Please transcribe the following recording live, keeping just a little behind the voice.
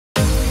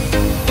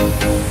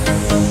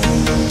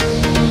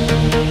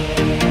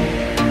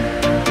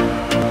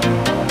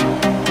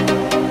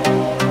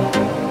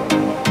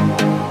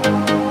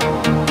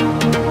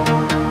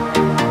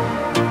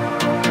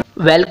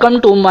Welcome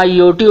to my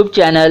YouTube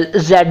channel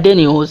ZD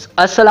news.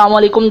 अस्सलाम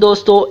वालेकुम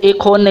दोस्तों,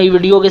 एक और नई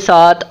वीडियो के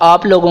साथ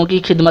आप लोगों की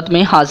खिदमत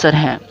में हाजिर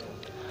हैं।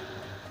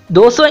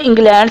 दोस्तों,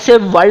 इंग्लैंड से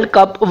वर्ल्ड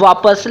कप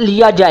वापस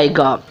लिया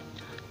जाएगा।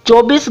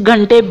 24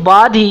 घंटे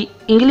बाद ही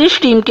इंग्लिश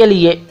टीम के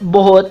लिए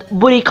बहुत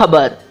बुरी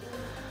खबर।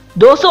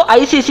 दोस्तों,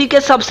 ICC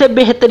के सबसे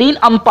बेहतरीन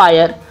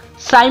अंपायर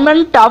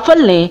साइमन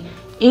टाफल ने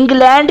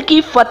इंग्लैंड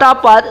की फतह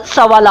पर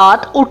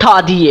सवालात उठा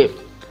दिए।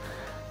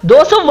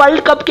 दोस्तों,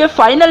 वर्ल्ड कप के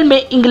फाइनल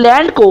में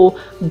इंग्लैंड को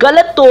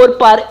गलत तौर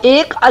पर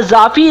एक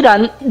अजाफी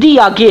रन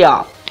दिया गया।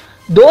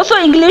 दोस्तों,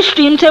 इंग्लिश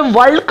टीम से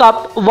वर्ल्ड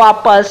कप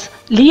वापस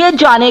लिए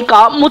जाने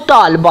का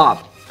मुतालबा।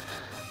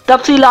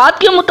 तफसीलात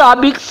के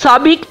मुताबिक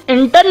साबिक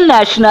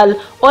इंटरनेशनल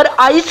और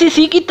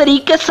ICC की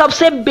तारीख के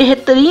सबसे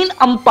बेहतरीन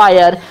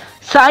अंपायर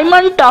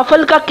साइमन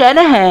टाफल का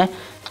कहना है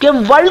कि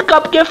वर्ल्ड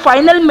कप के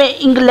फाइनल में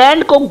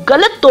इंग्लैंड को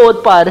गलत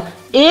तौर पर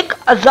एक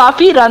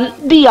अजाफी रन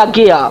दिया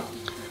गया।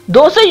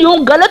 दोस्तों, यूं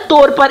गलत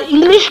तौर पर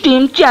इंग्लिश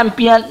टीम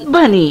चैंपियन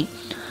बनी।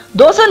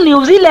 दोस्तों,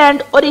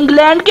 न्यूजीलैंड और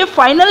इंग्लैंड के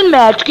फाइनल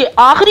मैच के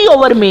आखिरी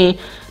ओवर में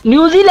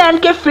न्यूजीलैंड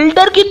के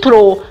फील्डर की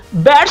थ्रो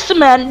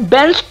बैट्समैन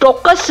बेन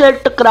स्टोक्स से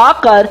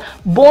टकराकर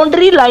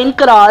बाउंड्री लाइन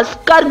क्रॉस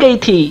कर गई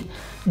थी,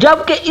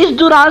 जबकि इस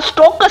दौरान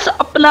स्टोक्स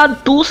अपना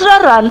दूसरा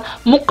रन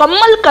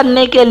मुकम्मल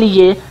करने के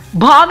लिए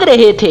भाग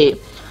रहे थे।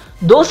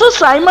 दोस्तों,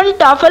 साइमन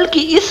टाफल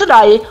की इस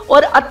राय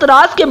और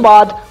एतराज के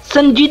बाद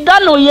संजीदा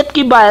नोयत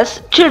की बहस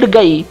छिड़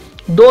गई।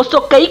 दोस्तों,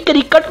 कई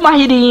क्रिकेट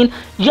माहिरीन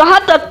यहां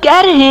तक कह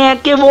रहे हैं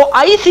कि वो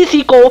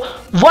ICC को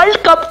वर्ल्ड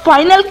कप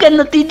फाइनल के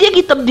नतीजे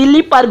की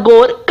तब्दीली पर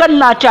गौर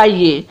करना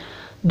चाहिए।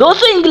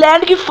 दोस्तों,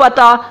 इंग्लैंड की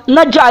फतह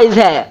नाजायज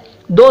है।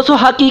 दोस्तों,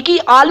 हकीकी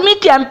आलमी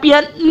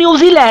चैंपियन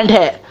न्यूजीलैंड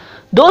है।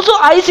 दोस्तों,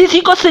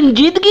 ICC को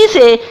संजीदगी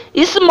से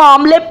इस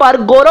मामले पर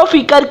गौर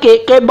फिक्र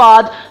के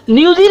बाद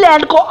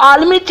न्यूजीलैंड को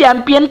आलमी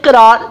चैंपियन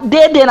करार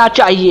दे देना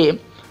चाहिए।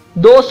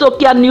 दोस्तों,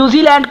 क्या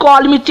न्यूजीलैंड को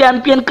आलमी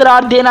चैंपियन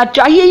करार देना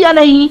चाहिए या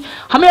नहीं?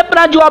 हमें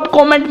अपना जवाब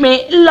कमेंट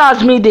में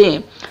लाजमी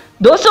दें।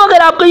 दोस्तों,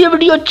 अगर आपको ये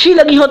वीडियो अच्छी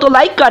लगी हो तो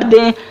लाइक कर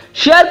दें,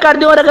 शेयर कर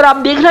दें, और अगर आप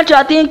देखना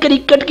चाहते हैं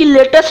क्रिकेट की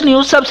लेटेस्ट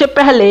न्यूज़ सबसे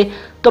पहले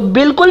तो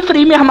बिल्कुल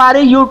फ्री में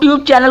हमारे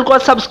यूट्यूब चैनल को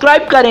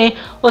सब्सक्राइब करें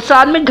और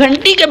साथ में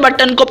घंटी के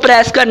बटन को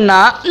प्रेस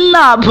करना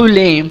ना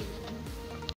भूलें।